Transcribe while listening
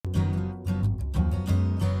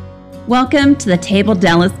Welcome to the Table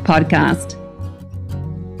Dallas podcast.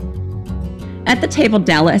 At the Table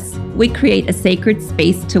Dallas, we create a sacred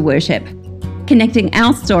space to worship, connecting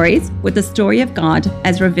our stories with the story of God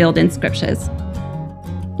as revealed in scriptures.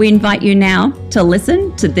 We invite you now to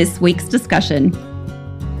listen to this week's discussion.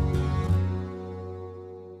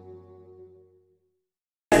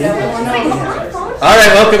 All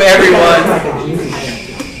right, welcome everyone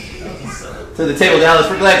to the Table Dallas.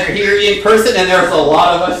 We're glad you're here in person, and there's a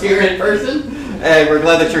lot of us here in person. And we're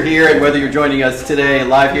glad that you're here, and whether you're joining us today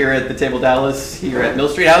live here at the Table Dallas, here at Mill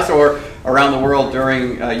Street House, or around the world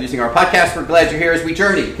during using our podcast, we're glad you're here as we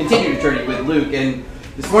continue to journey with Luke. And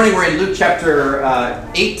this morning we're in Luke chapter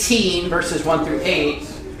 18, verses 1 through 8,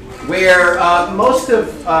 where most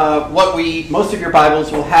of your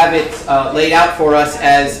Bibles will have it laid out for us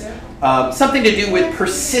as something to do with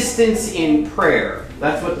persistence in prayer.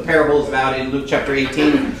 That's what the parable is about in Luke chapter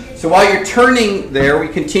 18. So while you're turning there,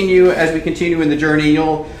 as we continue in the journey,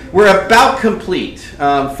 we're about complete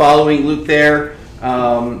following Luke there.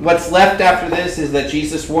 What's left after this is that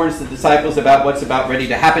Jesus warns the disciples about what's about ready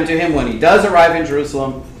to happen to him when he does arrive in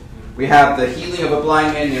Jerusalem. We have the healing of a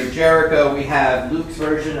blind man near Jericho. We have Luke's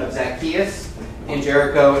version of Zacchaeus in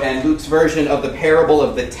Jericho, and Luke's version of the parable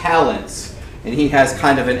of the talents. And he has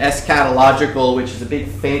kind of an eschatological, which is a big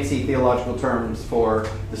fancy theological terms for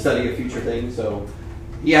the study of future things. So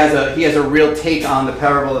he has a real take on the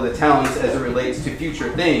parable of the talents as it relates to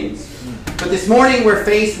future things. But this morning we're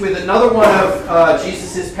faced with another one of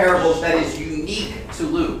Jesus' parables that is unique to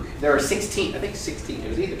Luke. There are 16, I think 16. It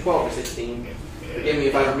was either 12 or 16. Forgive me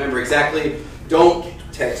if I don't remember exactly. Don't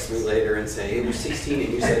text me later and say it was 16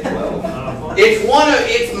 and you said 12.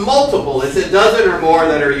 It's multiple. It's a dozen or more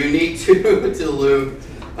that are unique to Luke.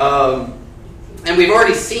 And we've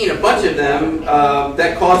already seen a bunch of them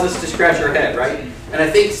that cause us to scratch our head, right? And I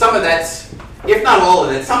think some of that's, if not all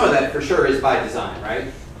of it, some of that for sure is by design, right?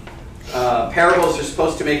 Parables are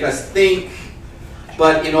supposed to make us think,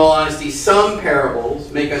 but in all honesty, some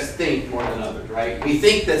parables make us think more than others, right? We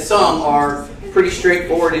think that some are pretty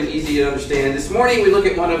straightforward and easy to understand. This morning we look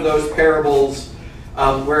at one of those parables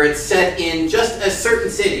where it's set in just a certain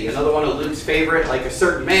city, another one of Luke's favorite, like a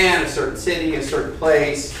certain man, a certain city, a certain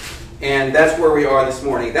place, and that's where we are this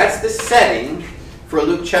morning. That's the setting for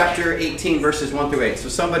Luke chapter 18, verses 1 through 8. So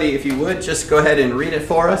somebody, if you would, just go ahead and read it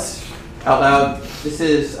for us out loud. This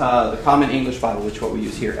is the Common English Bible, which is what we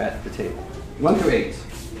use here at the table. 1 through 8.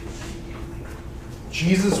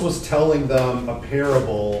 Jesus was telling them a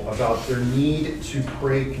parable about their need to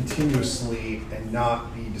pray continuously and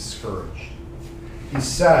not be discouraged. He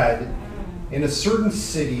said, "In a certain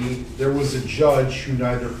city there was a judge who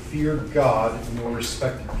neither feared God nor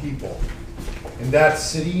respected people. In that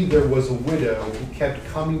city there was a widow who kept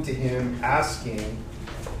coming to him asking,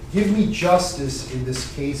 'Give me justice in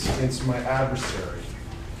this case against my adversary.'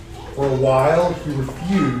 For a while he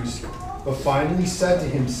refused, but finally said to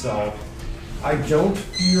himself, 'I don't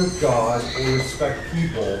fear God or respect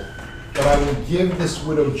people, but I will give this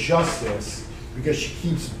widow justice because she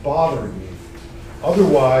keeps bothering me.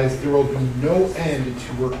 Otherwise, there will be no end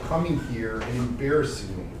to her coming here and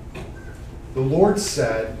embarrassing me.' The Lord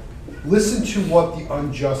said, 'Listen to what the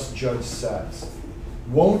unjust judge says.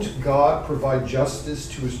 Won't God provide justice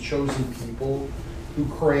to his chosen people who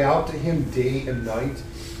cry out to him day and night?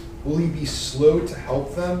 Will he be slow to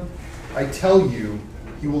help them? I tell you,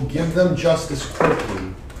 he will give them justice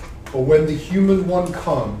quickly. But when the human one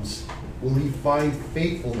comes, will he find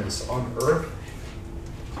faithfulness on earth?'"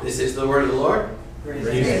 This is the word of the Lord.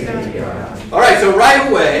 All right, so right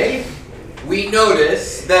away, we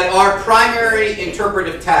notice that our primary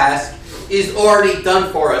interpretive task is already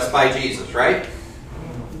done for us by Jesus, right?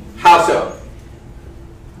 How so?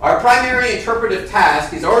 Our primary interpretive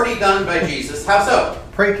task is already done by Jesus. How so?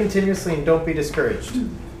 Pray continuously and don't be discouraged.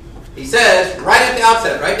 He says, right at the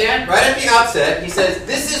outset, right, Dan? Right at the outset, he says,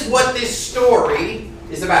 this is what this story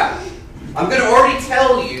is about. I'm going to already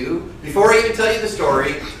tell you, before I even tell you the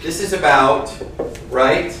story, this is about,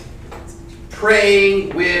 right,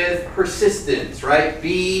 praying with persistence, right?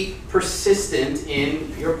 Be persistent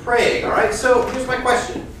in your praying, all right? So here's my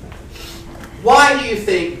question. Why do you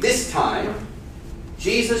think this time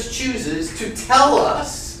Jesus chooses to tell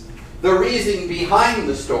us the reason behind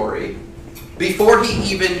the story before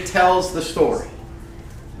he even tells the story?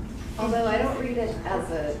 Although I don't read it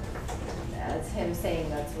as him saying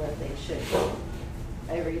that's what they should do.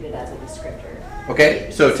 I read it as a descriptor. Okay,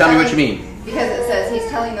 so tell me what you mean. Because it says he's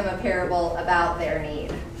telling them a parable about their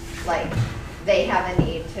need. Like, they have a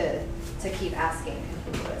need to keep asking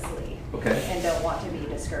continuously. Okay. And don't want to be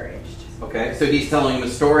discouraged. Okay, so he's telling him a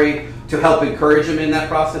story to help encourage him in that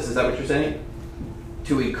process. Is that what you're saying?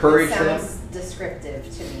 to encourage It them? sounds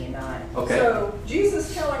descriptive to me, not. Okay. So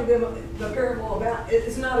Jesus telling them the parable about it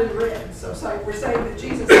is not in red. So it's like we're saying that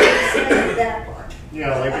Jesus didn't say that part.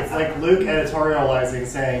 Yeah, like it's like Luke editorializing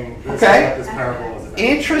saying this Okay. is what this parable is about.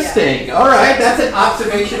 Interesting. All right, that's an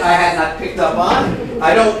observation I had not picked up on.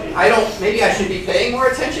 I don't. Maybe I should be paying more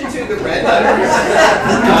attention to the red letters.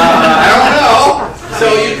 I don't know. So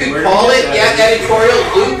you could call it, editorial.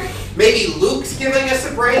 Luke. Maybe Luke's giving us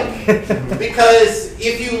a break, because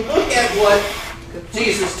if you look at what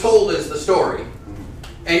Jesus told as the story,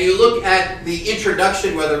 and you look at the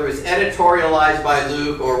introduction, whether it was editorialized by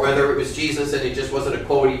Luke or whether it was Jesus and it just wasn't a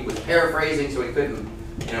quote, he was paraphrasing, so he couldn't,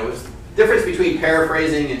 it was difference between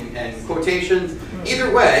paraphrasing and quotations. Either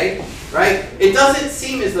way, right, it doesn't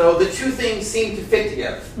seem as though the two things seem to fit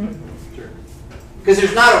together. Because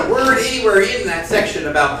there's not a word anywhere in that section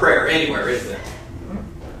about prayer, anywhere, is there?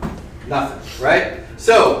 Nothing, right?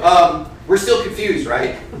 So, we're still confused,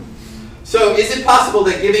 right? So, is it possible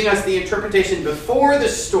that giving us the interpretation before the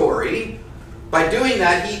story, by doing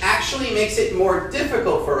that, he actually makes it more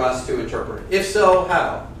difficult for us to interpret? If so,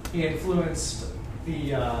 how? He influenced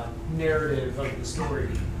the narrative of the story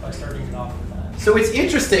by starting it off with that. So it's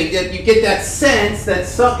interesting that you get that sense that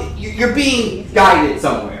you're being guided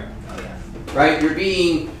somewhere, right? You're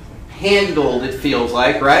being handled, it feels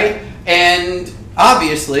like, right? And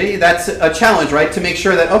obviously, that's a challenge, right? To make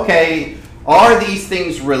sure that, okay, are these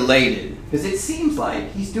things related? Because it seems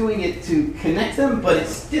like he's doing it to connect them, but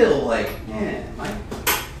it's still like,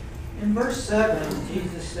 In verse 7,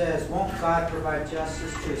 Jesus says, "Won't God provide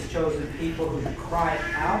justice to his chosen people who cry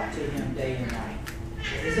out to him day and night?"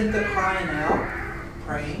 Isn't the crying out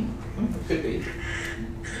praying? Could be.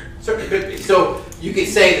 Certainly could be. So you could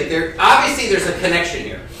say that there's a connection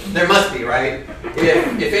here. There must be, right?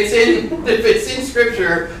 If it's in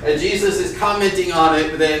Scripture and Jesus is commenting on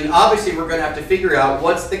it, then obviously we're going to have to figure out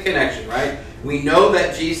what's the connection, right? We know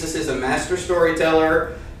that Jesus is a master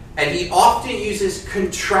storyteller, and he often uses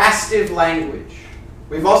contrastive language.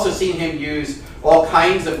 We've also seen him use all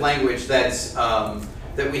kinds of language that's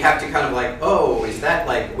that we have to kind of like, oh, is that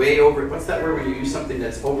like way over? What's that word when you use something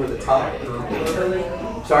that's over the top?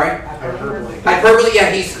 Sorry? Hyperbole. Hyperbole,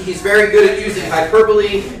 yeah, he's very good at using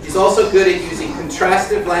hyperbole. He's also good at using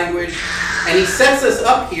contrastive language. And he sets us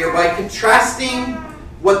up here by contrasting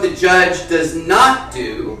what the judge does not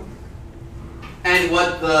do and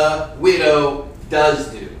what the widow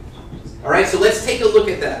does do. All right, so let's take a look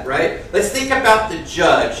at that, right? Let's think about the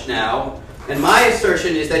judge now. And my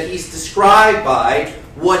assertion is that he's described by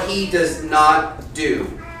what he does not do.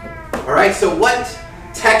 All right, so what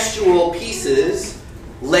textual pieces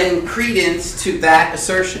lend credence to that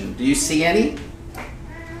assertion? Do you see any?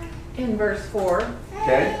 In verse 4,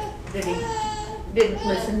 Okay. that he didn't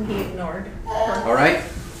listen, he ignored her. All right.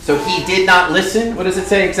 So he did not listen. What does it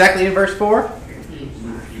say exactly in verse 4?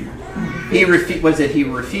 He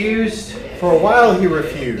refused? For a while he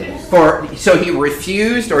refused. So he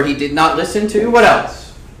refused, or he did not listen to? What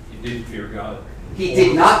else? He didn't fear God. He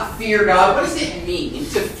did not fear God. What does it mean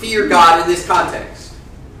to fear God in this context?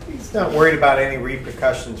 He's not worried about any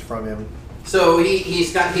repercussions from him. So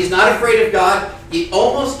he's not afraid of God. He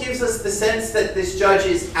almost gives us the sense that this judge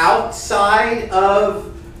is outside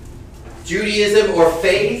of Judaism or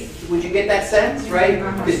faith. Would you get that sense, right?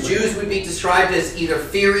 Because Jews would be described as either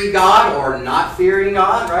fearing God or not fearing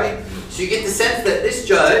God, right? So you get the sense that this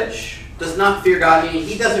judge does not fear God, meaning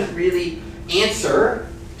he doesn't really answer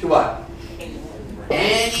to what?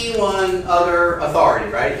 Anyone other authority,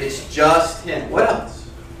 right? It's just him. What else?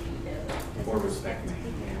 Or respect man.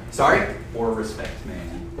 Sorry? Or respect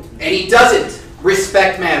man. And he doesn't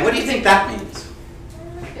respect man. What do you think that means?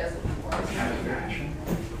 Compassion.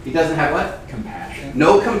 He doesn't have what? Compassion.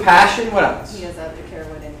 No compassion. What else? He doesn't have to care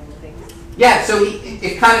what anyone thinks. Yeah, so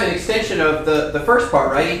it's kind of an extension of the first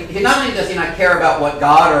part, right? He not only does he not care about what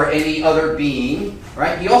God or any other being,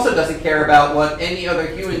 right? He also doesn't care about what any other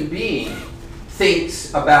human being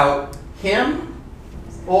thinks about him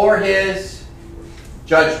or his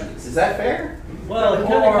judgments. Is that fair? Well, he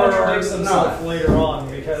kind of Or contradicts himself not? later on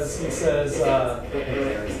because he says,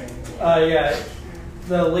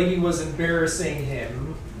 the lady was embarrassing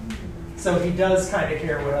him. So he does kind of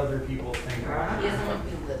care what other people think. He doesn't want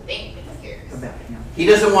people to think that he cares. He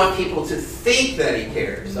doesn't want people to think that he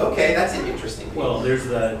cares. Okay, that's an interesting piece. Well, there's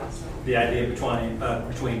the idea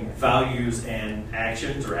between values and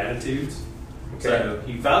actions or attitudes. Okay. So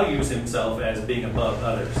he values himself as being above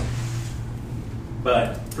others,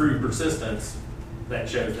 but through persistence, that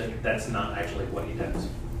shows that that's not actually what he does.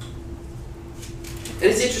 And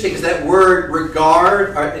it's interesting because that word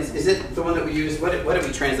regard, is it the one that we use? What have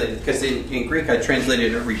we translated? Because in Greek I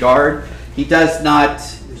translated it regard. He does not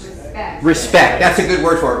respect. That's a good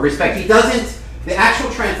word for it. Respect. He doesn't. The actual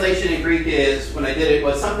translation in Greek is, when I did it,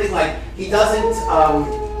 was something like he doesn't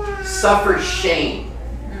suffer shame.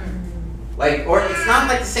 Like, or it's not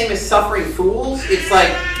like the same as suffering fools. It's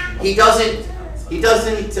like he doesn't. He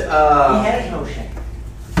has no shame.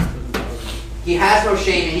 He has no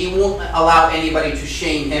shame, and he won't allow anybody to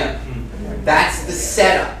shame him. That's the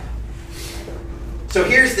setup. So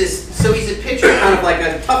here's this. So he's a picture kind of like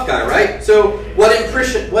a tough guy, right? So what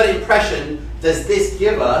impression does this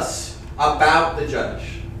give us about the judge?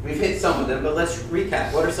 We've hit some of them, but let's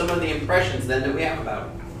recap. What are some of the impressions then that we have about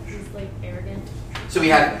him? He's like arrogant. So we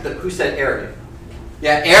have who said arrogant?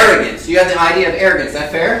 Yeah, arrogance. You have the idea of arrogance. Is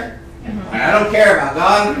that fair? I don't care about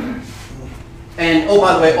God. And oh,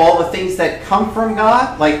 by the way, all the things that come from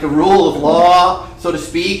God, like the rule of law, so to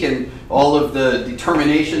speak, and all of the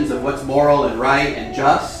determinations of what's moral and right and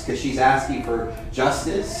just, because she's asking for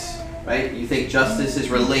justice, right? You think justice is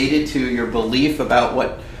related to your belief about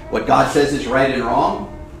what God says is right and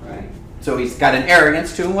wrong, right? So he's got an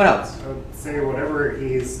arrogance to him. What else? I would say whatever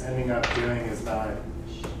he's ending up doing is not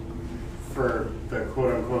for the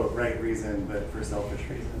quote-unquote right reason, but for selfish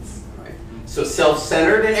reasons. Right. So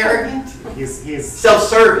self-centered and arrogant? He's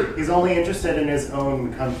self-serving. He's only interested in his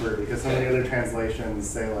own comfort, because some of the other translations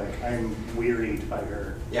say, like, I'm wearied by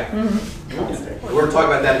her. Yeah. We're talking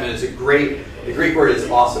about that in a minute. It's a great, the Greek word is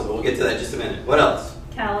awesome, but we'll get to that in just a minute. What else?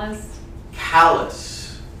 Callous.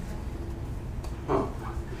 Callous. Huh.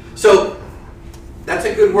 So, that's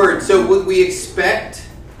a good word. So would we expect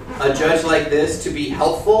a judge like this to be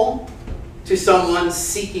helpful to someone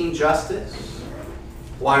seeking justice?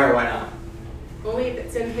 Why or why not? Only if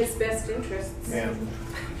it's in his best interests. Yeah.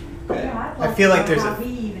 Okay. I feel like there's how a...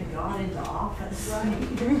 he even got into office.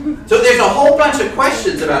 So there's a whole bunch of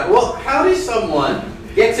questions about, well, how does someone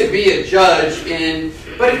get to be a judge in,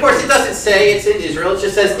 but of course it doesn't say it's in Israel, it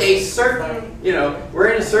just says a certain, we're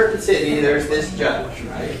in a certain city, there's this judge,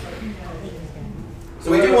 right?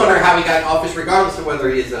 So we do wonder how he got in office, regardless of whether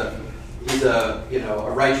he's a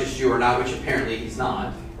righteous Jew or not, which apparently he's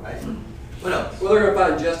not, right? What else? Well, they're going to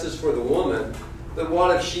find justice for the woman, but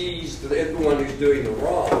what if she's the one who's doing the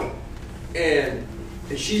wrong, and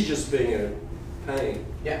she's just being a pain?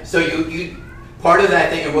 Yeah. So you part of that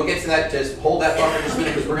thing, and we'll get to that. Just hold that thought for just a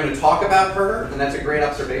minute, because we're going to talk about her, and that's a great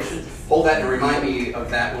observation. Hold that and remind me of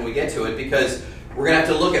that when we get to it, because we're going to have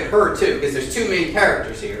to look at her too, because there's two main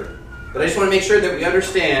characters here. But I just want to make sure that we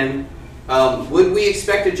understand. Would we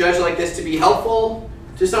expect a judge like this to be helpful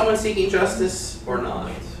to someone seeking justice or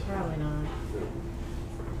not? Probably not.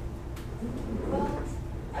 Well,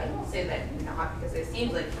 I don't say that not, because it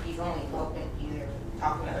seems like he's only helping either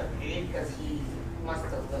talking to her period because he wants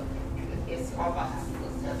to look. It's all about how he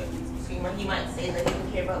looks to other people. So he might say that he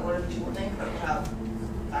doesn't care about what other people think or how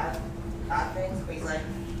God thinks, but he's like,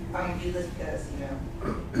 I'm gonna do this because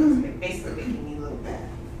it's basically making me look bad.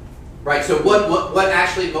 Right. So what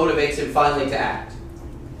actually motivates him finally to act?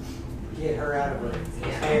 Get her out of her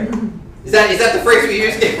hair. Is that the phrase we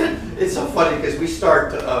use? It's so funny because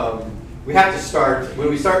we have to start when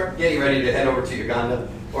we start getting ready to head over to Uganda,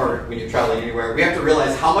 or when you're traveling anywhere. We have to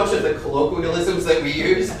realize how much of the colloquialisms that we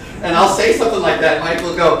use. And I'll say something like that. Mike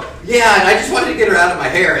will go, "Yeah, and I just wanted to get her out of my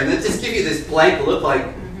hair," and then just give you this blank look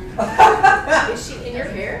like. Is she in your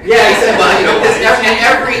hair? Yeah, he said, well, and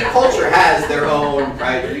every culture has their own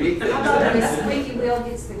unique things. How about Miss Squeaky Wheel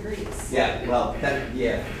gets the grease? Yeah, well,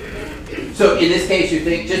 yeah. So in this case, you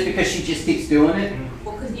think just because she just keeps doing it?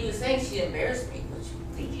 Well, because he was saying she embarrassed me, which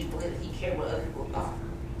did you believe that he cared what other people thought?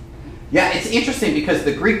 Yeah, it's interesting because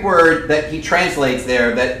the Greek word that he translates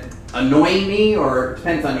there, that annoying me, or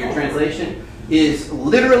depends on your translation, is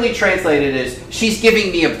literally translated as she's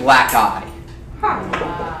giving me a black eye.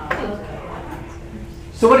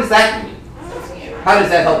 So what does that mean? How does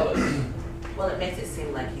that help us? Well, it makes it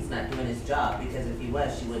seem like he's not doing his job, because if he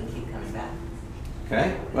was, she wouldn't keep coming back.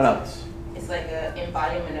 Okay, what else? It's like an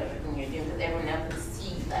embodiment of everything you're doing, because everyone else can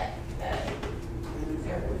see that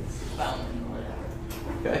found or whatever.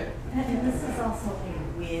 Okay. And this is also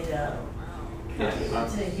a widow to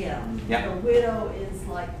him. Yeah. The widow is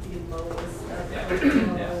like the lowest of the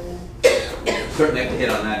low. Certainly have to hit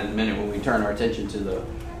on that in a minute when we turn our attention to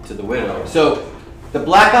the widow. So the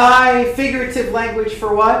black eye, figurative language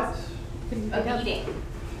for what? A beating.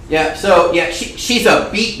 Yeah. So yeah, she's a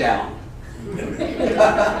beatdown.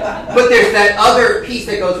 But there's that other piece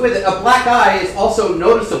that goes with it. A black eye is also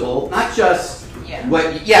noticeable, not just but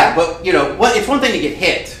it's one thing to get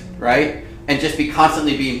hit, right? And just be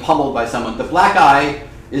constantly being pummeled by someone. The black eye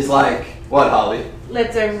is like what, Holly?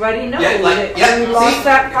 Lets everybody know that you lost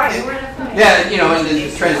that fight. Yeah, and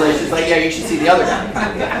the translation's like, yeah, you should see the other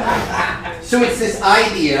guy. So it's this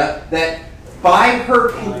idea that by her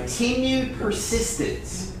continued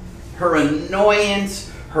persistence, her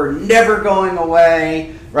annoyance, her never going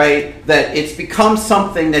away, right, that it's become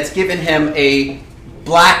something that's given him a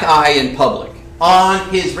black eye in public on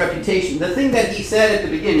his reputation. The thing that he said at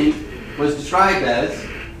the beginning was described as,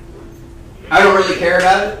 I don't really care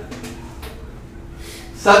about it.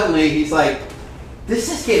 Suddenly he's like,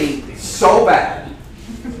 this is getting so bad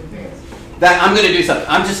that I'm going to do something.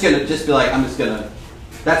 I'm just going to be like,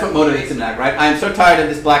 that's what motivates him to act, right? I'm so tired of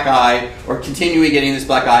this black eye, or continuing getting this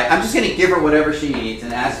black eye. I'm just going to give her whatever she needs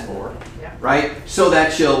and ask for, right? So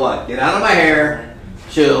that she'll what? Get out of my hair.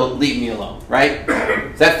 She'll leave me alone, right?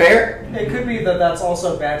 Is that fair? It could be that that's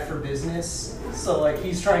also bad for business. So, like,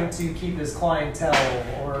 he's trying to keep his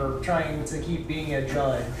clientele or trying to keep being a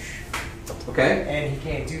judge. Okay. And he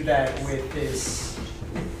can't do that with this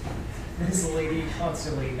lady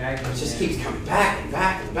constantly nagging him. It just keeps coming back and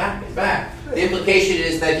back and back and back. The implication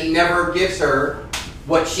is that he never gives her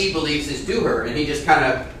what she believes is due her, and he just kind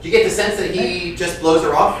of, do you get the sense that he just blows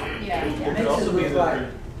her off? Yeah. There could also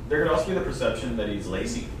be the perception that he's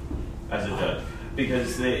lazy as a judge,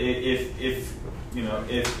 because if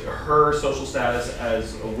her social status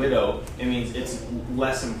as a widow, it means it's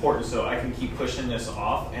less important, so I can keep pushing this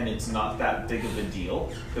off, and it's not that big of a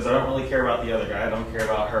deal, because I don't really care about the other guy, I don't care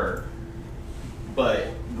about her. But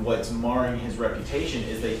what's marring his reputation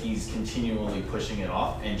is that he's continually pushing it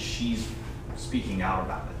off, and she's speaking out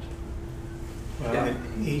about it.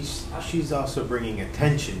 Well, she's also bringing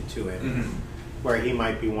attention to him, where he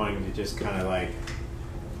might be wanting to just kind of like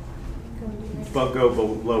go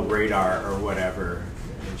below radar or whatever,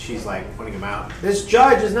 and she's like pointing him out. This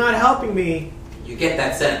judge is not helping me. You get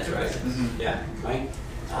that sense, right? Yeah, right?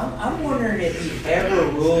 I'm wondering if he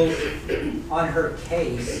ever ruled on her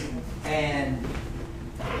case and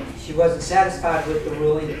she wasn't satisfied with the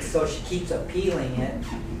ruling, so she keeps appealing it.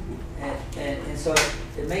 And so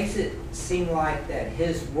it makes it seem like that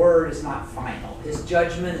his word is not final. His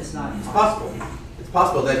judgment is not final. It's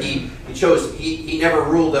possible that he never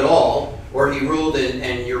ruled at all, or he ruled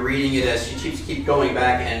and you're reading it as she keeps going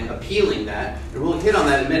back and appealing that. And we'll hit on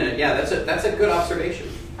that in a minute. Yeah, that's a good observation.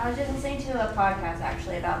 I was just listening to a podcast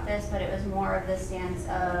actually about this, but it was more of the stance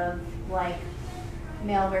of like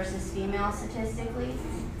male versus female statistically.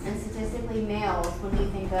 And statistically, males, when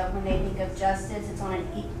they think of justice, it's on an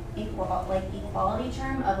equality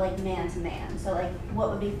term of like man to man. So like what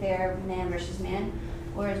would be fair, man versus man,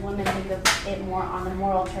 whereas women think of it more on the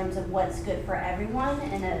moral terms of what's good for everyone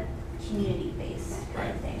in a community-based kind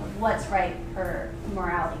of thing, of what's right for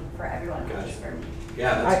morality for everyone, not just for me.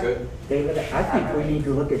 Yeah, that's good. David, I think we need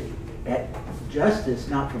to look at justice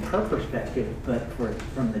not from her perspective, but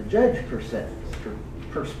from the judge perspective.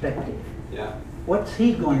 Yeah. What's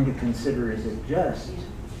he going to consider as a just?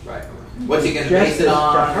 Right. What's he going to base it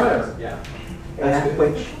on? To her. Yeah. And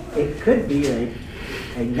which it could be a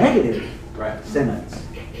negative sentence.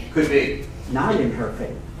 Could be. Not in her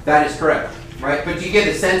favor. That is correct. Right? But do you get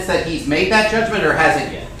a sense that he's made that judgment or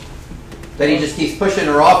hasn't yet? That he just keeps pushing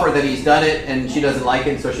her off, or that he's done it and she doesn't like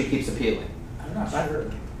it, so she keeps appealing? I'm not sure.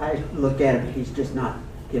 I look at it, he's just not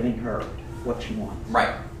giving her what she wants.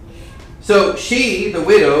 Right. So she, the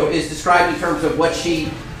widow, is described in terms of what she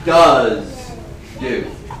does do.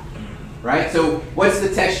 Right? So what's the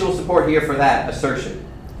textual support here for that assertion?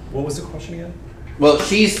 What was the question again? Well,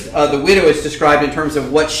 the widow is described in terms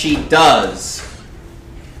of what she does.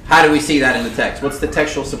 How do we see that in the text? What's the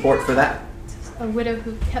textual support for that? A widow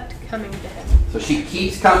who kept coming to him. So she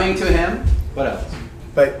keeps coming to him. What else?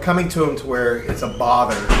 But coming to him to where it's a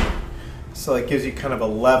bother. So it gives you kind of a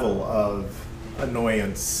level of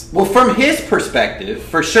annoyance. Well, from his perspective,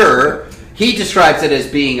 for sure, he describes it as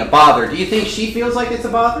being a bother. Do you think she feels like it's a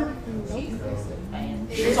bother?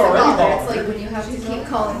 It's a bother. It's like when you have to keep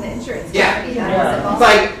calling the insurance company. Yeah. It's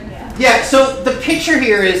like, yeah, so the picture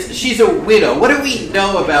here is she's a widow. What do we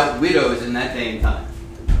know about widows in that day and time?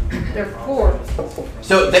 They're poor.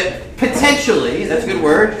 So that potentially, that's a good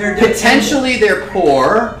word, potentially they're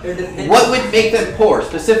poor. What would make them poor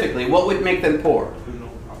specifically? What would make them poor?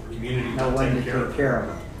 No one to take care of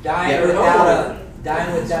them. Dying without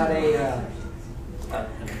a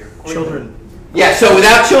children. Yeah, so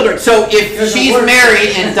without children. So if she's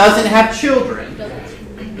married and doesn't have children,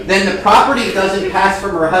 then the property doesn't pass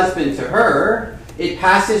from her husband to her. It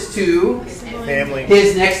passes to family,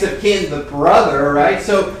 his next of kin, the brother, right?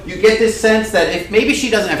 So you get this sense that if maybe she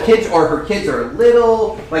doesn't have kids or her kids are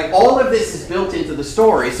little, like all of this is built into the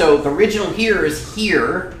story. So the original here is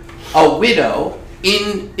a widow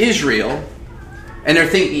in Israel, and they're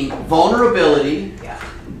thinking vulnerability,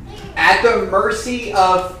 at the mercy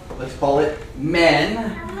of, let's call it, men,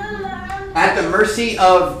 at at the mercy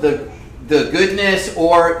of the goodness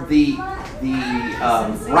or the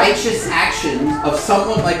righteous actions of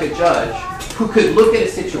someone like a judge who could look at a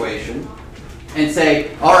situation and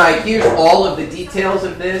say, all right, here's all of the details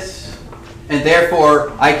of this, and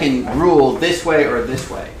therefore I can rule this way or this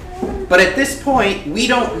way. But at this point, we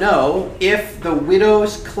don't know if the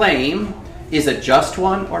widow's claim is a just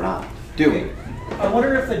one or not, do we? I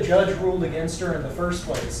wonder if the judge ruled against her in the first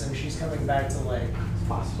place and she's coming back to like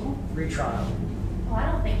possible retrial. Well,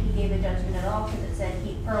 I don't think he gave a judgment at all because it said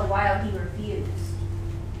for a while he refused.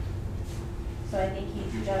 So I think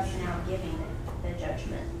he's just now giving the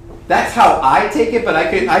judgment. That's how I take it, but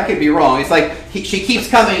I could be wrong. It's like she keeps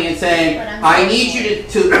coming and saying, I need you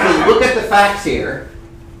to look at the facts here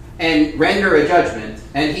and render a judgment.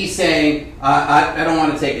 And he's saying, I don't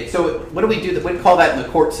want to take it. So what do? We call that in the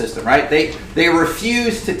court system, right? They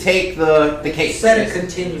refuse to take the case. Set a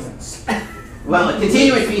continuance. Well, a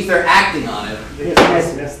continuance means they're acting on it. Either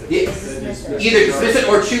dismiss it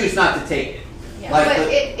or choose not to take it. Yeah, but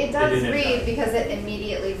it does read because it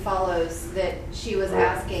immediately follows that she was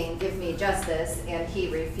asking, give me justice, and he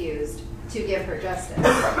refused to give her justice.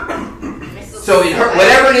 So in her,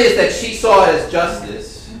 whatever it is that she saw as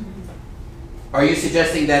justice, are you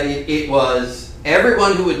suggesting that it was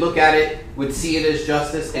everyone who would look at it would see it as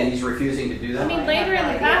justice and he's refusing to do that? I mean, later in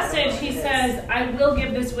the passage, he says, I will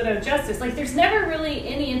give this widow justice. Like, there's never really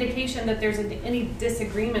any indication that there's any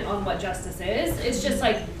disagreement on what justice is. It's just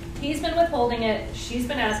like, he's been withholding it, she's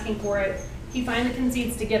been asking for it, he finally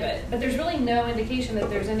concedes to give it. But there's really no indication that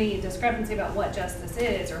there's any discrepancy about what justice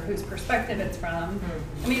is or whose perspective it's from.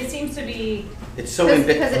 I mean, it seems to be... It's so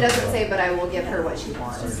because it doesn't say, but I will give her what she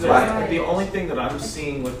wants. The only thing that I'm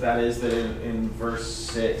seeing with that is that in verse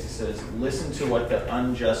 6 it says, listen to what the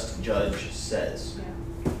unjust judge says. Yeah.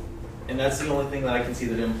 And that's the only thing that I can see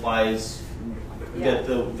that implies that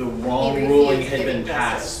the wrong ruling had been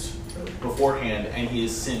passed beforehand, and he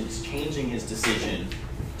is since changing his decision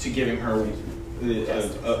to giving her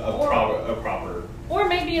a proper... Or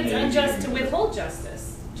maybe it's unjust to withhold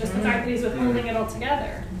justice. Just the fact that he's withholding it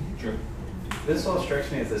altogether. True. This all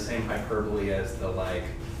strikes me as the same hyperbole as the, like,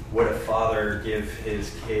 would a father give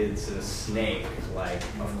his kids a snake? Like,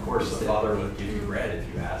 of course the father would give you bread if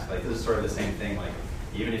you ask. Like, this is sort of the same thing. Like,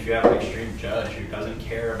 even if you have an extreme judge who doesn't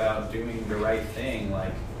care about doing the right thing,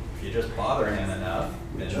 like, if you just bother him enough,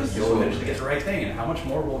 then you'll eventually get the right thing. And how much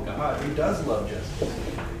more will God, who does love justice?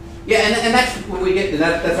 Yeah, and that's when we get to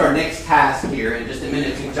that. That's our next task here in just a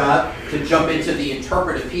minute to jump into the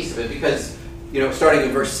interpretive piece of it, because starting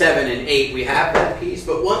in verse 7 and 8 we have that piece.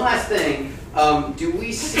 But one last thing, do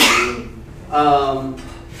we see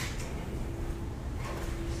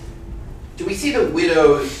the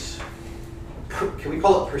widow's? Can we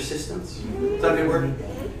call it persistence? Is that a good word?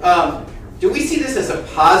 Do we see this as a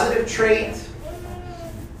positive trait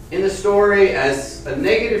in the story, as a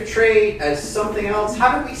negative trait, as something else?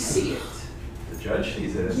 How do we see it? The judge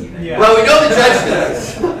sees it as a negative. Yeah. Well, we know the judge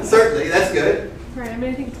does. Certainly, that's good. Right, I mean,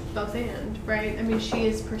 I think it's both and, right? I mean, she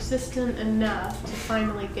is persistent enough to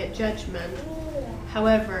finally get judgment.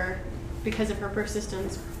 However, because of her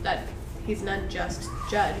persistence, that he's an unjust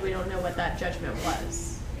judge, we don't know what that judgment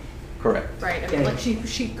was. Correct. Right, I mean, like,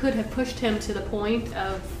 she could have pushed him to the point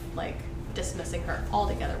of, like, dismissing her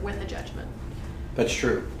altogether with a judgment. That's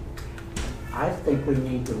true. I think we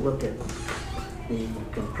need to look at the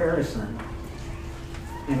comparison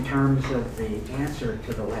in terms of the answer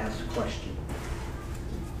to the last question.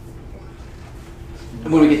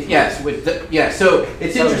 When we get so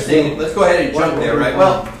it's interesting. Let's go ahead and jump there, right?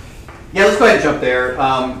 Well, yeah, let's go ahead and jump there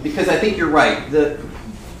because I think you're right. The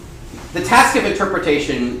task of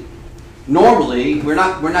interpretation, normally we're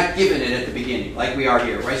not given it at the beginning like we are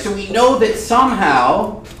here, right? So we know that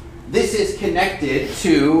somehow this is connected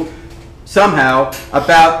to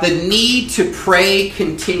about the need to pray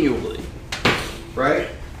continually, right?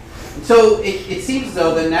 So it seems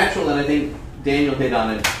though the natural, and I think Daniel hit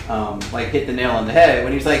on it, hit the nail on the head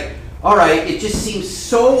when he was like, all right, it just seems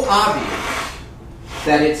so obvious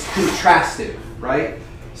that it's contrastive, right?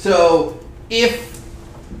 So if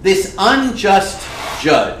this unjust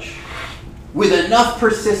judge, with enough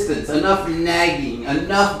persistence, enough nagging,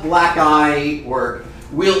 enough black eye work,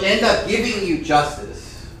 will end up giving you justice,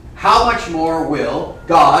 how much more will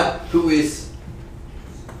God, who is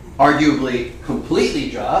arguably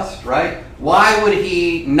completely just, right? Why would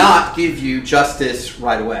he not give you justice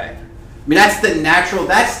right away? I mean, that's the natural,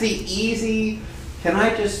 that's the easy, can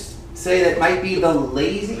I just say that might be the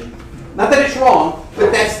lazy? Not that it's wrong,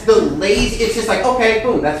 but that's the lazy, it's just like, okay,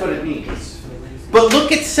 boom, that's what it means. But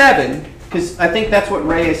look at 7, because I think that's what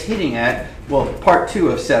Ray is hitting at. Well, part 2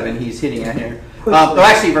 of 7 he's hitting at here.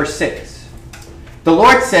 Actually, verse 6. The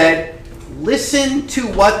Lord said, listen to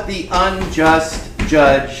what the unjust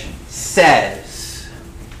judge says.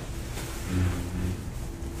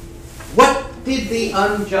 What did the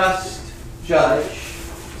unjust judge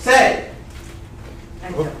say?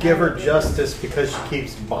 We'll give her justice because she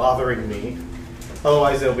keeps bothering me.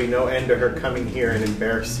 Otherwise, there'll be no end to her coming here and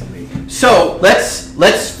embarrassing me. So let's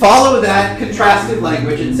follow that contrastive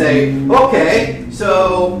language and say, okay,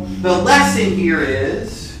 so the lesson here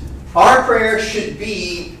is our prayer should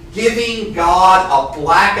be giving God a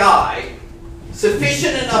black eye,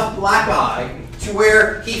 sufficient enough black eye to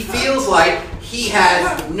where he feels like he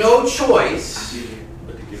has no choice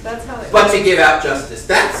but to give out justice.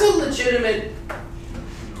 That's a legitimate.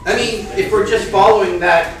 I mean, if we're just following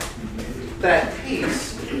that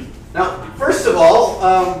piece. Now, first of all,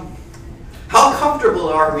 how comfortable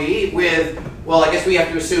are we with, well, I guess we have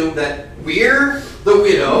to assume that we're the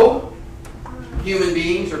widow, human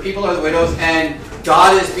beings, or people are the widows, and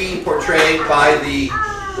God is being portrayed by the,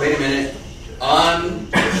 wait a minute,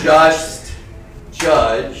 unjust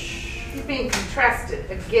judge. He's being contrasted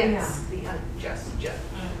against the unjust judge.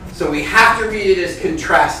 So we have to read it as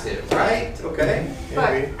contrastive, right? Okay. But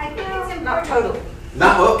I think it's not totally.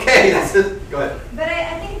 Not okay. That's it. Go ahead. But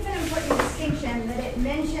I think it's an important distinction that it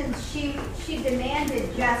mentions she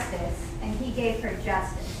demanded justice and he gave her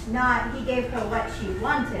justice. Not he gave her what she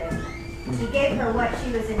wanted. He gave her what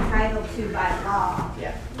she was entitled to by law.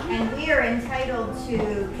 Yeah. And we are entitled to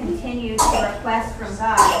continue to request from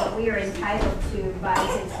God what we are entitled to by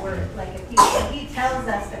his word. Like if he tells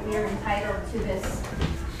us that we are entitled to this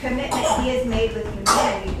commitment he has made with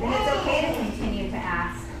humanity, then it's okay to continue to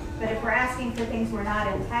ask. But if we're asking for things we're not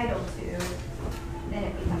entitled to, then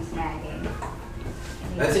it becomes nagging.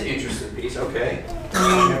 That's an interesting piece. Okay.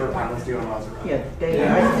 Never promised you on Maserati. Yeah, David.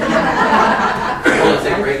 Yeah. Hold on a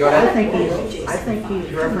second, Ray. Go ahead. I think he's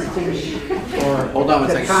referencing, or hold on one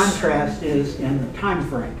the second. contrast is in the time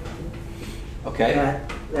frame. Okay.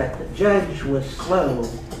 That the judge was slow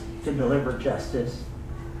to deliver justice,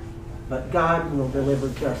 but God will deliver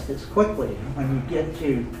justice quickly. When you get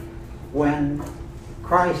to when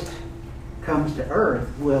Christ comes to earth,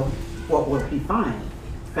 what will he find?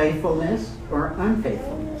 Faithfulness or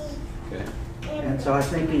unfaithfulness? Okay. And so I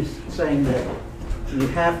think he's saying that you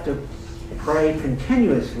have to pray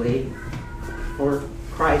continuously for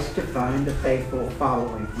Christ to find a faithful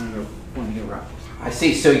following when he arrives. I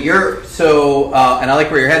see. So and I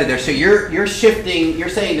like where you're headed there. So you're shifting. You're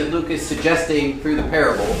saying that Luke is suggesting through the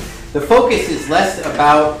parable, the focus is less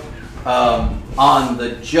about on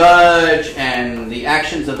the judge and the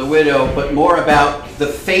actions of the widow, but more about the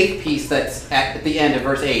faith piece that's at the end of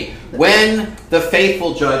verse 8. When the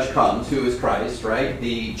faithful judge comes, who is Christ, right?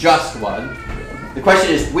 The just one. The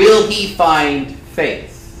question is, will he find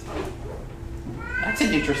faith? That's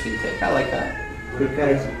an interesting take. I like that.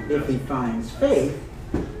 Because if he finds faith,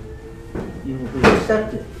 you will be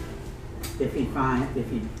accepted. If he finds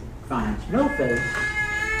no faith,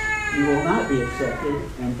 you will not be accepted,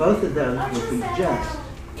 and both of those will be just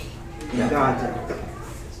in God's eyes.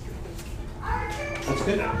 That's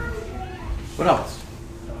good. What else?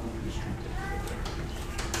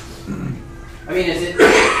 I mean, is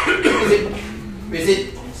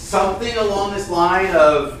it something along this line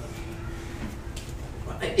of?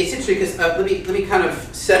 It's interesting because let me kind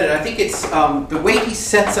of set it. I think it's the way he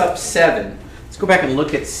sets up 7. Let's go back and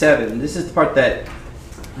look at 7. This is the part that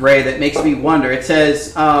makes me wonder. It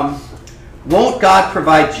says, won't God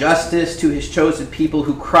provide justice to his chosen people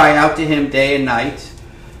who cry out to him day and night?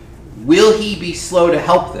 Will he be slow to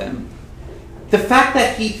help them? The fact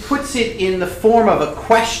that he puts it in the form of a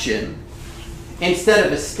question instead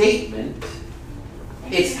of a statement,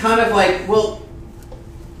 it's kind of like, well,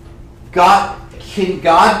 can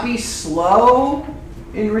God be slow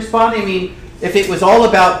in responding? I mean, if it was all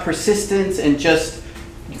about persistence and just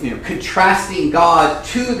contrasting God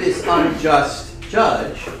to this unjust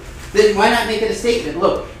judge, then why not make it a statement?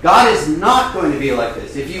 Look, God is not going to be like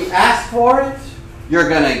this. If you ask for it, you're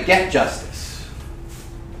going to get justice.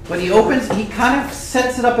 When he kind of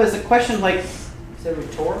sets it up as a question like, is it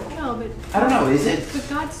rhetorical? No, but I don't know, is it? But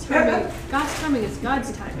God's timing is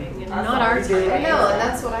God's timing and not our timing. No, and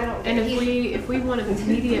that's what I don't get. And if we want an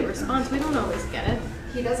immediate response, we don't always get it.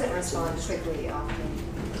 He doesn't respond quickly often.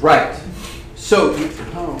 Right. So, I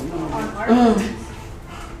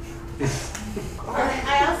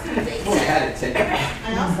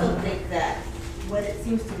also think that what it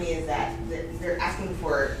seems to me is that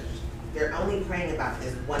they're only praying about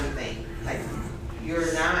this one thing. Like,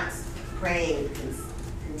 you're not praying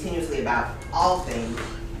continuously about all things.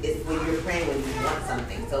 It's when you're praying when you want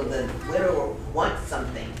something. So the widower wants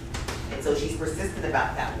something, And so she's persistent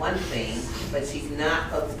about that one thing, but she's not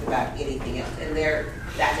focused about anything else. And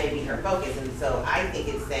that may be her focus. And so I think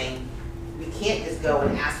it's saying we can't just go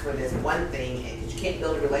and ask for this one thing, because you can't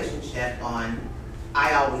build a relationship on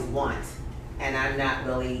I always want, and I'm not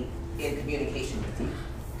really in communication with you.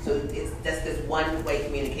 So it's just this one-way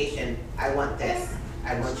communication. I want this.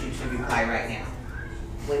 I want you to reply right now.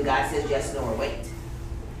 When God says yes, no, or wait.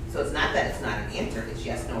 So it's not that it's not an answer. It's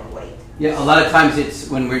yes, no, or wait. Yeah, a lot of times it's,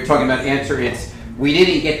 when we're talking about answer, it's we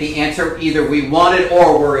didn't get the answer either we wanted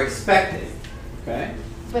or were expecting. Okay?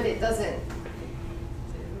 But it doesn't,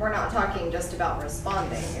 we're not talking just about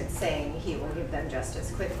responding. It's saying he will give them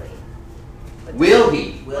justice quickly. But Will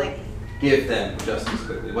he? Like, give them justice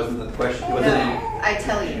quickly. Wasn't that the question? no, Wasn't it? I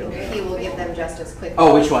tell you, he will give them justice quickly.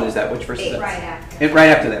 Oh, which one is that? Which verse is 8. that? Right after. Right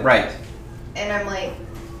after that, right. And I'm like,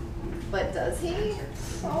 but does he?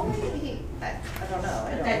 Oh, I don't know.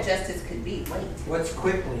 I don't That justice could be wait. What's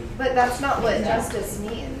quickly? But that's not what justice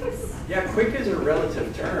means. Yeah, quick is a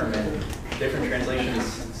relative term, and different translations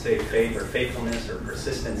say faith or faithfulness or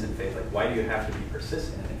persistence in faith. Like, why do you have to be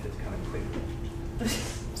persistent if it's coming quickly?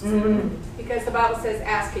 Because the Bible says,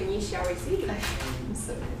 ask and ye shall receive.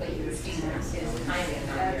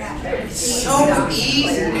 So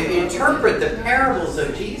easy to interpret the parables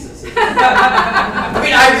of Jesus. I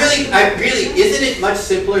mean, I really, isn't it much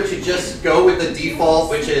simpler to just go with the default,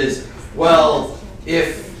 which is, well,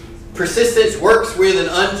 if persistence works with an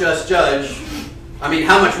unjust judge, I mean,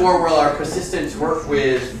 how much more will our persistence work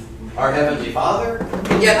with our Heavenly Father?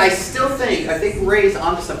 And yet I think Ray's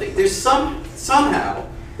onto something. There's somehow,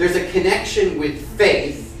 there's a connection with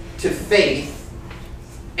faith to faith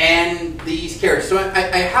and these characters. So I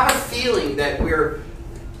have a feeling that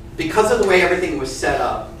because of the way everything was set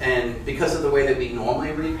up, and because of the way that we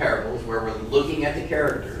normally read parables, where we're looking at the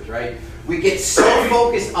characters, right? We get so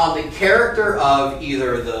focused on the character of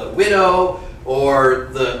either the widow or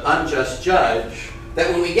the unjust judge that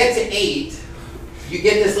when we get to 8, you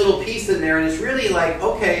get this little piece in there, and it's really like,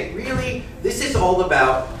 okay, really, this is all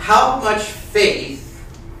about how much faith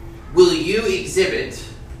will you exhibit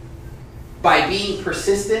by being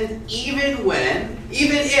persistent, even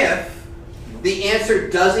if the answer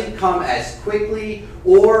doesn't come as quickly,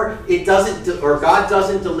 or God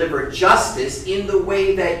doesn't deliver justice in the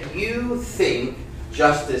way that you think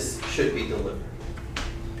justice should be delivered.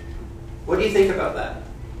 What do you think about that?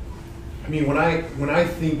 I mean, when I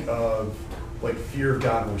think of like fear of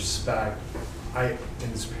God and respect,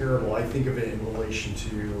 in this parable, I think of it in relation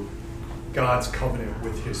to God's covenant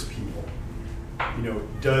with His people.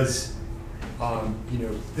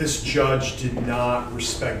 This judge did not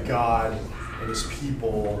respect God and His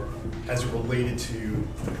people as it related to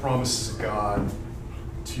the promises of God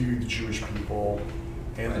to the Jewish people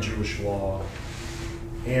and the Jewish law.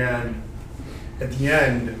 And at the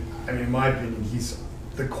end, I mean, in my opinion,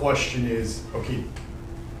 the question is, okay,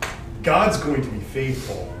 God's going to be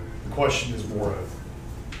faithful. The question is more of,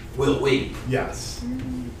 will we? Yes.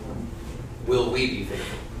 Will we be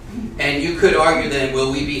faithful? And you could argue then,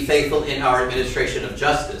 will we be faithful in our administration of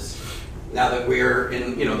justice? Now that we're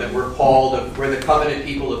we're called, we're the covenant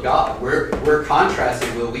people of God. We're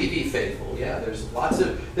contrasting, will we be faithful? Yeah,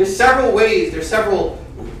 there's several ways, there's several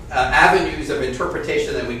avenues of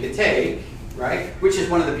interpretation that we could take, right? Which is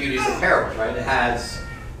one of the beauties of parables, right? It has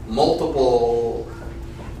multiple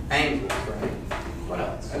angles, right? What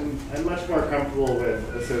else? I'm much more comfortable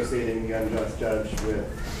with associating the unjust judge with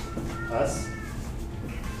us.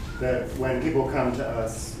 That when people come to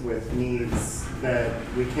us with needs that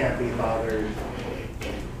we can't be bothered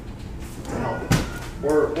to help them.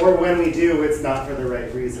 Or when we do, it's not for the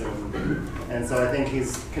right reason. And so I think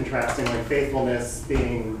he's contrasting like faithfulness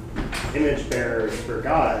being image bearers for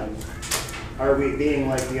God. Are we being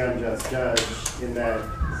like the unjust judge in that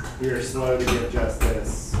we are slow to give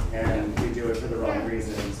justice and we do it for the wrong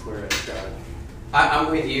reasons, whereas God?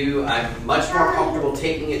 I'm with you. I'm much more comfortable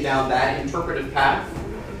taking it down that interpretive path.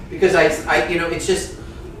 Because it's just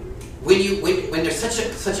when there's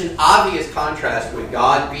such an obvious contrast with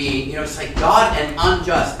God being, it's like God and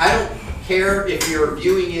unjust. I don't care if you're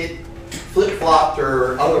viewing it flip-flopped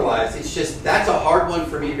or otherwise. It's just that's a hard one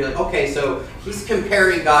for me to be like, okay, so he's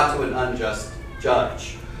comparing God to an unjust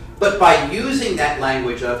judge. But by using that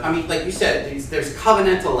language of, I mean, like you said, there's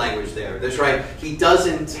covenantal language there. There's right. He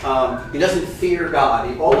doesn't fear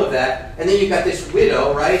God. All of that, and then you've got this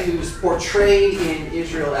widow, right, who's portrayed in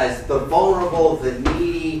Israel as the vulnerable, the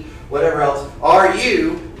needy, whatever else. Are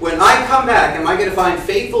you? When I come back, am I going to find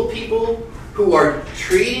faithful people who are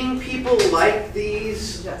treating people like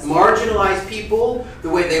these marginalized people the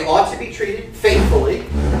way they ought to be treated faithfully?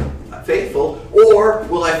 faithful, or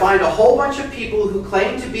will I find a whole bunch of people who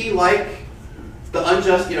claim to be like the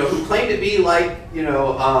unjust, who claim to be like,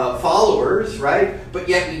 followers, right? But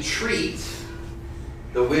yet we treat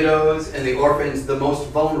the widows and the orphans, the most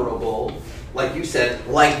vulnerable, like you said,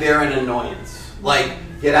 like they're an annoyance. Like,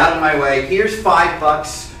 get out of my way. Here's $5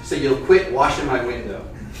 so you'll quit washing my window.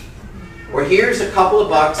 Or here's a couple of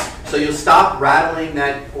bucks so you'll stop rattling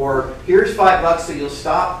that, or here's $5 so you'll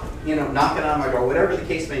stop, knocking on my door, whatever the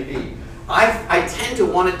case may be. I tend to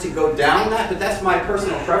want it to go down that, but that's my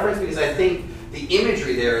personal preference because I think the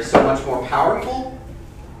imagery there is so much more powerful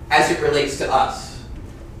as it relates to us.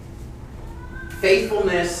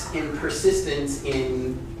 Faithfulness and persistence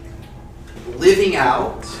in living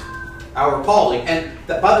out our calling. And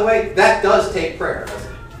by the way, that does take prayer,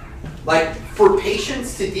 doesn't it? Like, for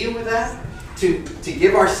patience to deal with that, to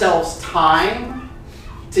give ourselves time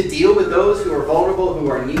to deal with those who are vulnerable, who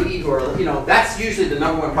are needy, who are, that's usually the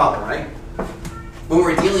number one problem, right? When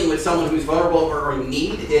we're dealing with someone who's vulnerable or in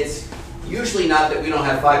need, it's usually not that we don't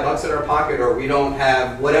have $5 in our pocket or we don't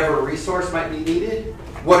have whatever resource might be needed.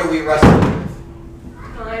 What are we wrestling with?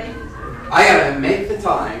 I gotta make the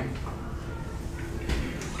time.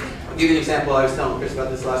 I'll give you an example. I was telling Chris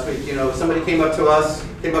about this last week. Somebody came up to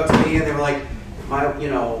me, and they were like, my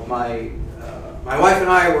wife and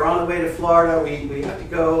I were on the way to Florida. We have to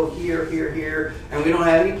go here, and we don't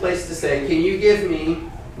have any place to stay. Can you give me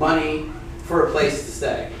money for a place to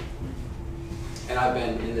stay? And I've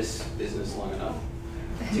been in this business long enough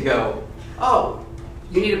to go, oh,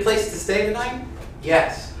 you need a place to stay tonight?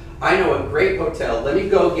 Yes. I know a great hotel. Let me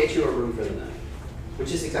go get you a room for the night.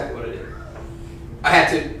 Which is exactly what I did. I had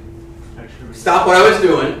to stop what I was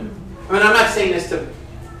doing. I mean, I'm not saying this to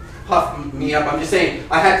puff me up. I'm just saying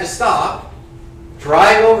I had to stop,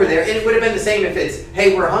 drive over there, and it would have been the same if it's,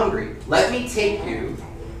 hey, we're hungry. Let me take you,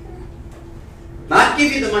 not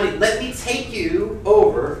give you the money, let me take you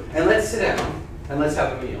over and let's sit down and let's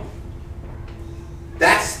have a meal.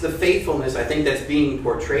 That's the faithfulness I think that's being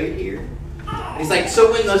portrayed here. And it's like,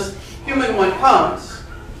 so when this human one comes,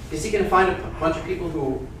 is he going to find a bunch of people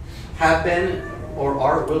who have been or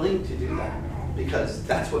are willing to do that? Because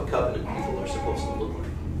that's what covenant people are supposed to look like.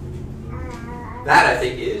 That, I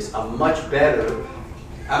think, is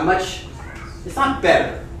it's not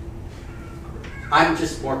better. I'm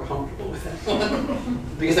just more comfortable with that.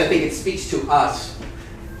 Because I think it speaks to us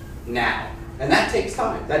now. And that takes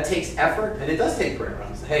time. That takes effort. And it does take prayer.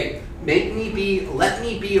 Hey, let me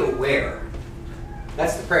be aware.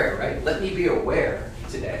 That's the prayer, right? Let me be aware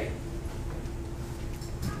today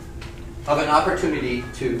of an opportunity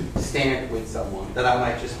to stand with someone that I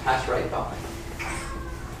might just pass right by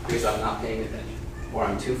because I'm not paying attention, or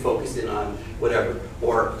I'm too focused in on whatever,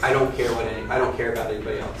 or I don't care about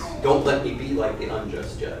anybody else. Don't let me be like the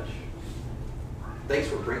unjust judge. Thanks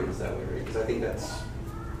for bringing us that way, right? Because I think that's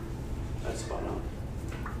spot on.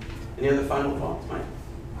 Any other final thoughts, Mike?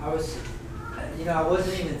 I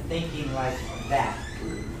wasn't even thinking like that,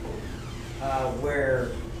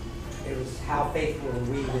 where it was how faithful are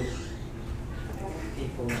we with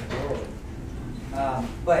people in the world.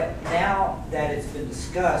 But now that it's been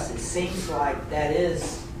discussed, it seems like that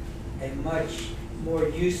is a much more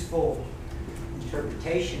useful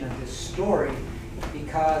interpretation of this story,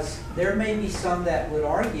 because there may be some that would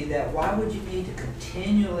argue that why would you need to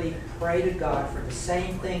continually pray to God for the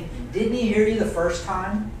same thing? Didn't He hear you the first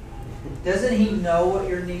time? Doesn't He know what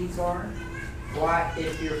your needs are? Why,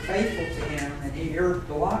 if you're faithful to Him and you're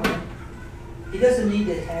belonging, He doesn't need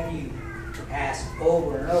to have you ask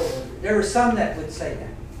over and over. There were some that would say that.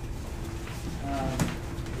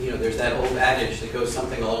 There's that old adage that goes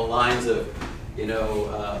something along the lines of,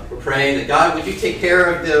 we're praying that God, would you take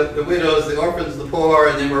care of the widows, the orphans, the poor,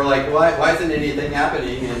 and then we're like, why isn't anything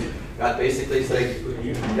happening? And God basically says,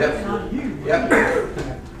 yep.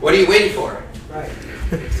 What are you waiting for? Right.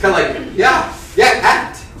 It's kind of like, yeah,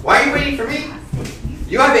 act. Why are you waiting for me?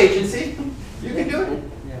 You have agency. You can do it.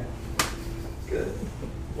 Yeah. Good.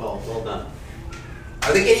 Well done.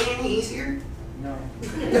 Are they getting any easier? No. Are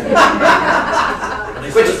they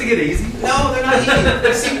supposed to get easy? No, they're not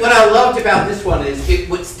easy. See, what I loved about this one is,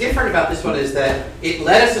 what's different about this one is that it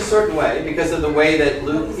led us a certain way because of the way that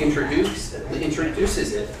Luke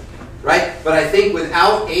introduces it, right? But I think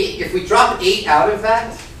without 8, if we drop 8 out of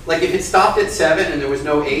that, like if it stopped at 7 and there was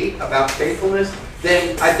no 8 about faithfulness,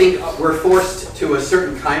 then I think we're forced to a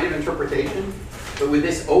certain kind of interpretation. But with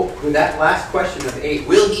that last question of 8,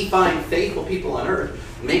 will He find faithful people on earth,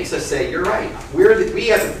 makes us say, you're right. We have the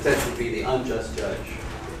potential to be the unjust judge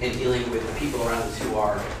in dealing with the people around us who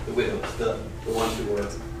are the widows, the ones who are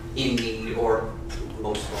in need or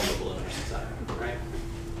most vulnerable in our society, right?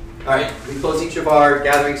 All right, we close each of our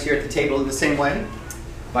gatherings here at the table in the same way,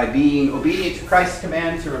 by being obedient to Christ's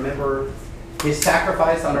command to remember his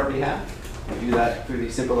sacrifice on our behalf. We do that through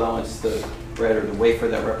these simple elements, the bread or the wafer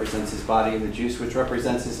that represents his body and the juice which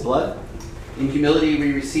represents his blood. In humility,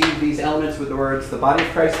 we receive these elements with the words, the body of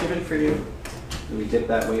Christ given for you. And we dip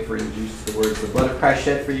that wafer in the juice with the words, the blood of Christ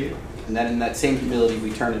shed for you. And then in that same humility,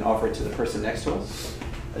 we turn and offer it to the person next to us.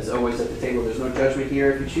 As always at the table, there's no judgment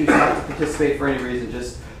here. If you choose not to participate for any reason,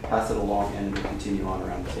 just pass it along and we'll continue on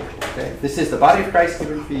around the table. Okay? This is the body of Christ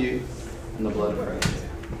given for you and the blood of Christ.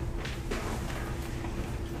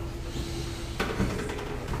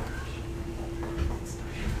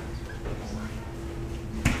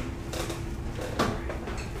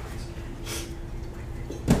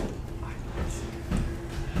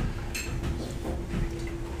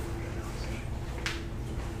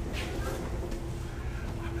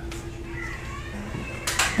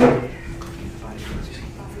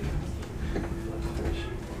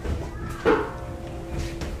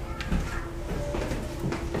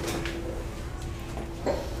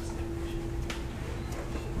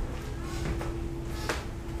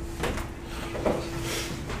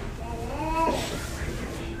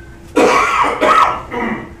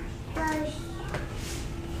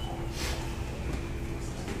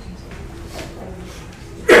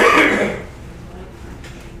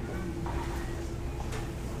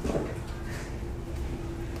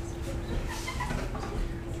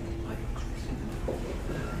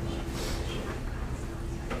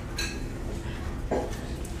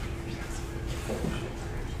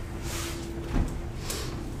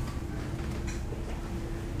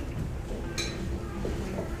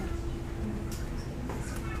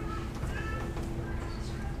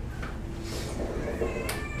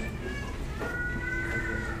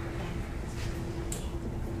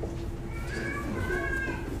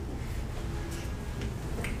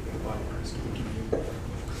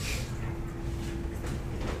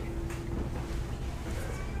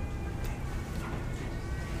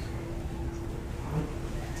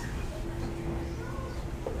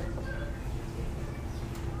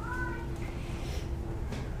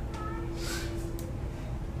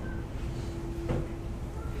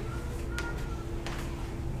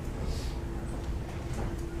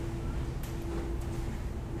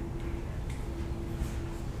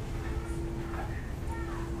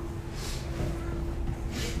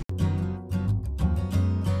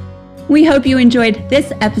 We hope you enjoyed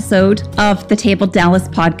this episode of the Table Dallas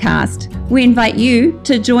podcast. We invite you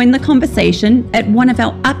to join the conversation at one of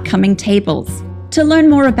our upcoming tables. To learn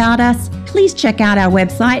more about us, please check out our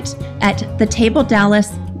website at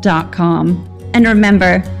thetabledallas.com. And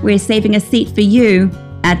remember, we're saving a seat for you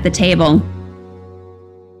at the table.